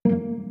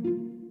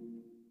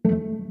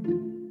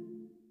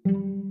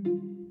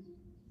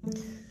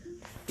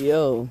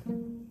Yo,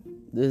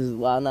 this is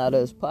Why Not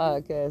Us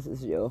podcast.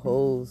 It's your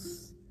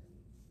host,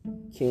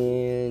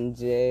 Ken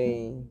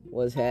J.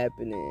 What's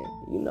happening?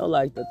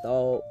 Like the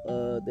thought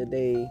of the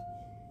day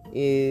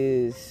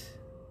is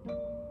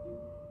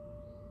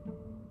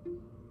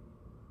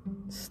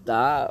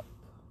stop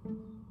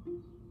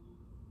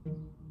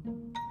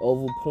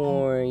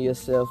overpouring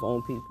yourself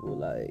on people.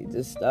 Like,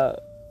 just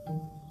stop.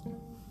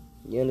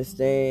 You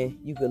understand?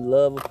 You could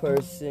love a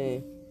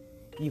person.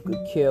 You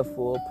could care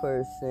for a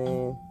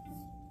person.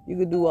 You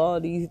could do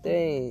all these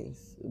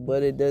things,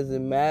 but it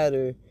doesn't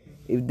matter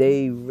if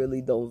they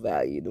really don't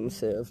value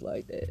themselves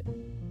like that.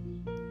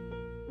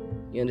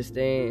 You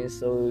understand?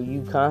 So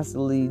you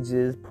constantly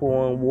just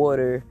pouring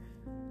water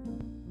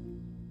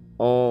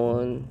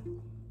on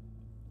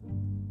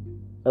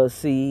a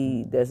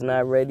seed that's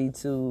not ready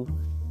to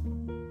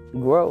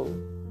grow,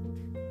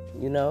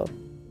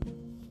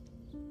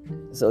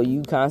 So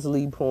you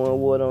constantly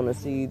pouring water on a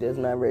seed that's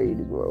not ready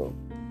to grow.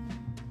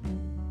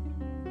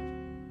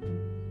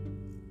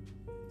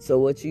 So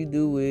what you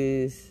do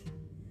is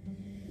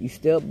you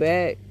step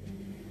back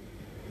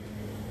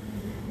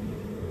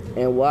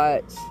and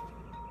watch,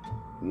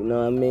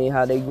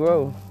 how they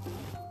grow.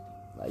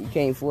 Like, you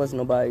can't force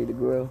nobody to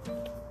grow.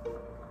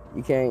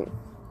 You can't.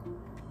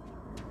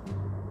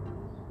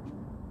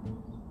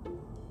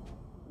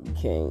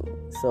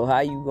 So how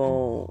you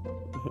gonna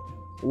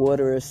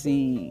water a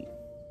seed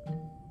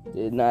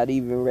that's not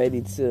even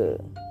ready to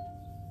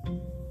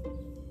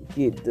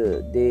get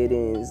the dead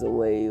ends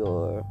away,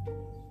 or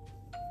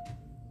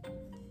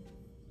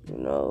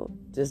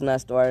just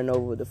not starting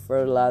over, the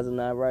fertilizer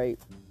not right?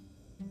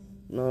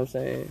 You know what I'm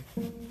saying?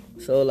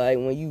 So, like,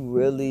 when you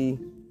really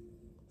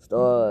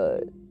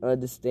start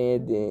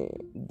understanding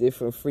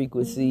different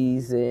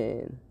frequencies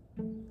and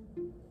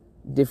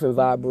different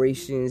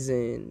vibrations,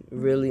 and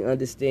really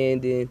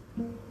understanding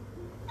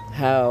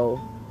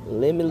how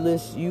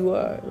limitless you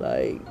are,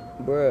 like,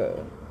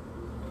 bruh,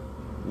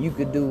 you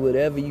could do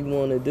whatever you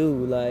want to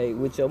do, like,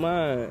 with your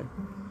mind.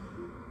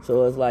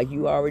 So it's like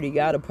you already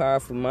got a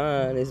powerful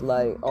mind. It's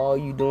like all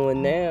you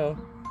doing now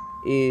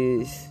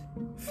is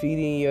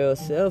feeding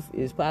yourself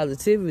is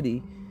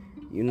positivity.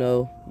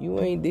 You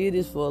ain't did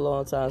this for a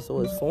long time,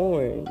 so it's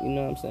foreign. You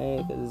know what I'm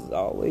saying? Because it's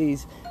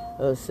always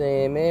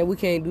saying, man, we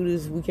can't do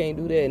this, we can't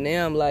do that.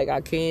 Now I'm like,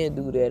 I can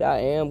do that.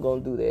 I am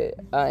going to do that.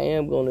 I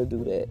am going to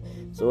do that.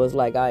 So it's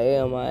like I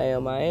am.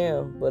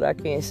 But I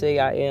can't say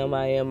I am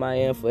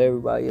for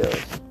everybody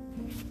else.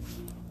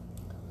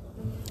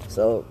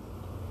 So,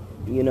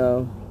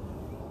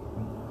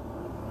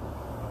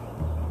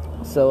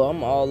 So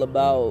I'm all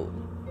about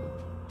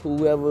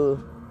whoever,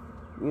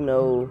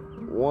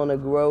 want to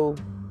grow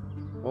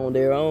on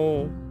their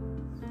own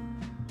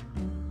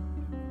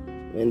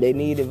and they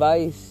need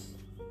advice.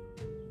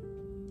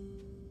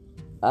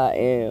 I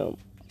am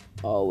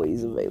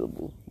always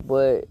available.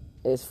 But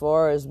as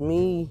far as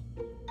me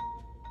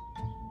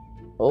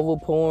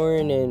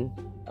overpouring and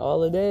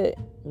all of that,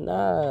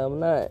 nah, I'm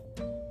not.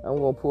 I'm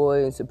going to pour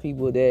into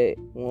people that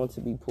want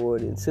to be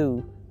poured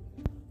into.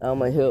 I'm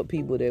going to help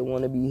people that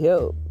want to be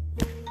helped.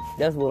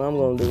 That's what I'm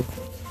going to do.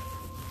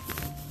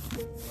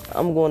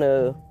 I'm going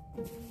to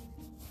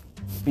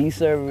be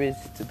service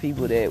to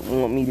people that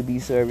want me to be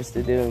service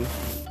to them.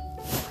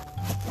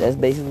 That's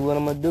basically what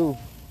I'm going to do.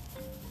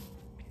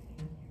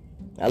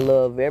 I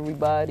love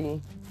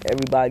everybody.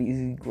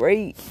 Everybody's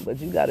great, but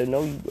you got to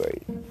know you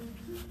great.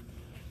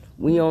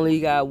 We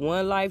only got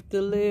one life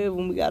to live,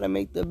 and we got to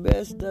make the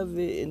best of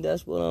it, and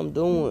that's what I'm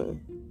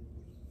doing.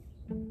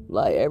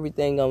 Like,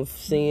 everything I'm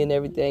seeing,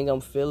 everything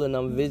I'm feeling,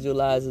 I'm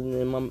visualizing,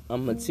 and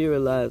I'm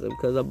materializing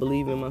because I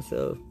believe in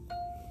myself.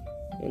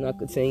 And I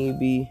continue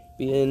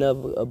being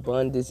of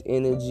abundance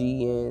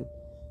energy and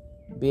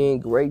being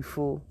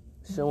grateful,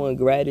 showing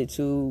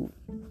gratitude,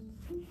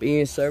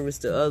 being service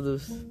to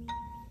others.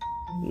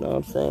 You know what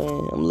I'm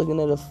saying? I'm looking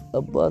at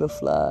a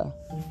butterfly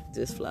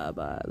just fly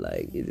by.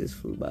 Like, it just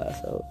flew by.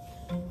 So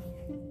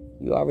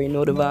you already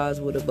know the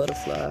vibes with a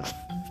butterfly.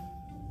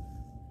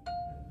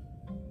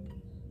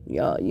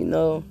 Y'all, I'm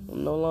no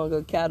longer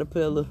a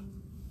caterpillar.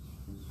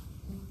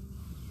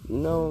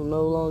 I'm no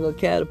longer a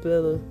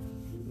caterpillar.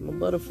 I'm a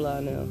butterfly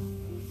now.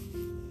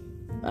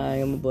 I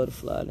am a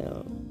butterfly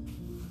now.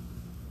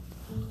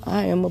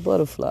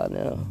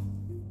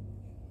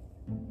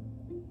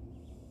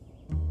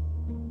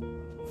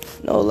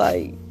 No,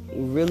 like,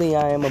 really,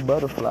 I am a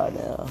butterfly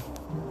now.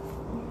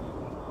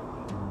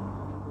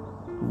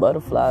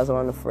 Butterflies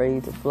aren't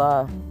afraid to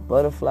fly.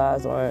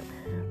 Butterflies aren't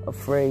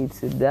afraid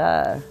to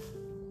die.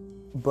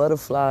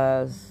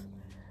 Butterflies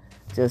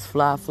just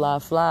fly.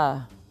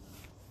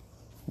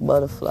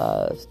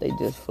 Butterflies, they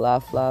just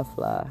fly.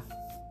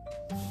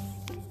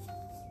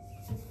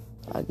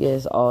 I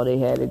guess all they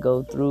had to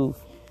go through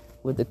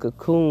with the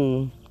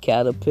cocoon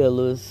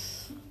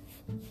caterpillars.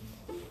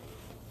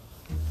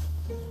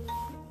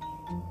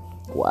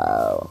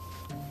 Wow,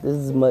 this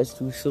is much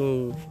too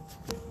soon.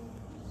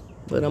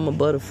 But I'm a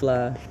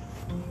butterfly.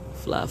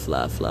 Fly.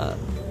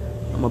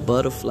 I'm a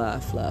butterfly.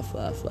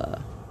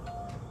 Fly.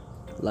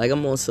 Like,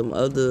 I'm on some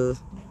other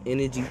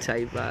energy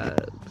type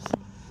vibes.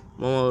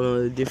 I'm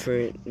on a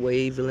different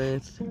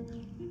wavelength.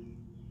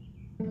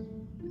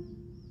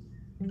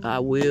 I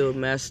will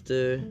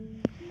master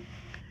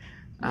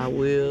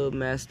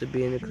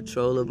being in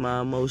control of my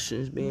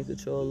emotions,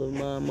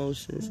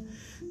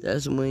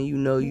 That's when you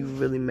know you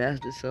really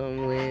master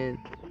something, when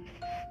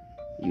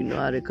you know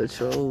how to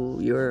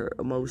control your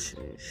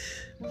emotions.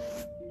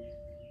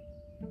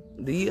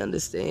 Do you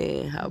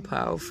understand how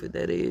powerful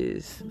that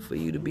is for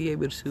you to be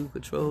able to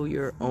control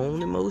your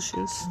own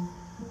emotions?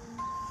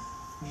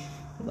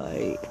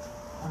 Like,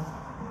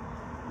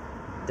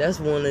 that's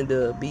wanting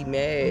to be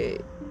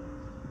mad,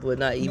 but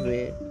not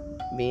even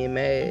being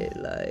mad.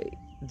 Like,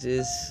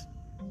 just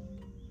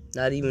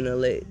not even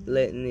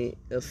letting it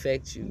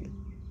affect you.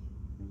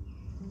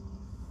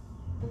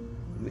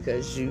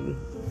 Because you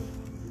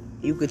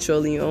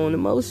controlling your own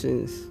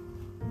emotions.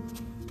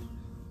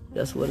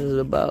 That's what it's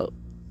about.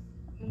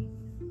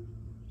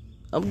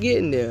 I'm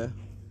getting there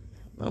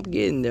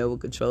with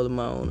controlling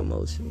my own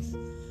emotions.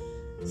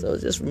 So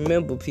just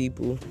remember,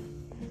 people,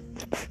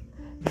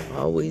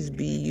 always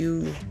be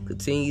you,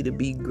 continue to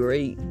be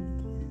great,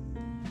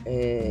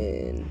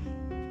 and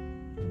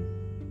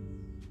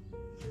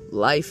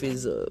life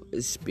is a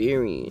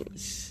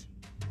experience.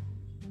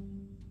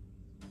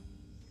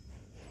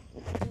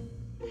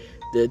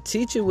 The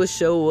teacher will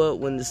show up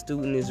when the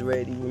student is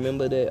ready.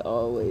 Remember that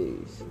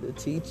always. The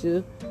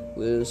teacher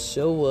will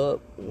show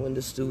up when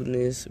the student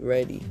is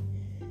ready.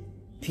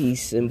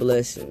 Peace and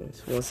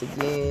blessings. Once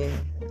again,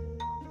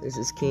 this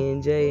is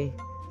Ken J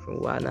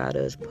from Why Not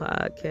Us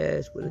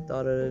Podcast with a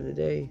thought of the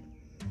day.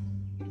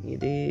 You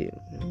did.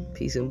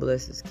 Peace and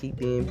blessings. Keep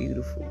being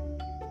beautiful.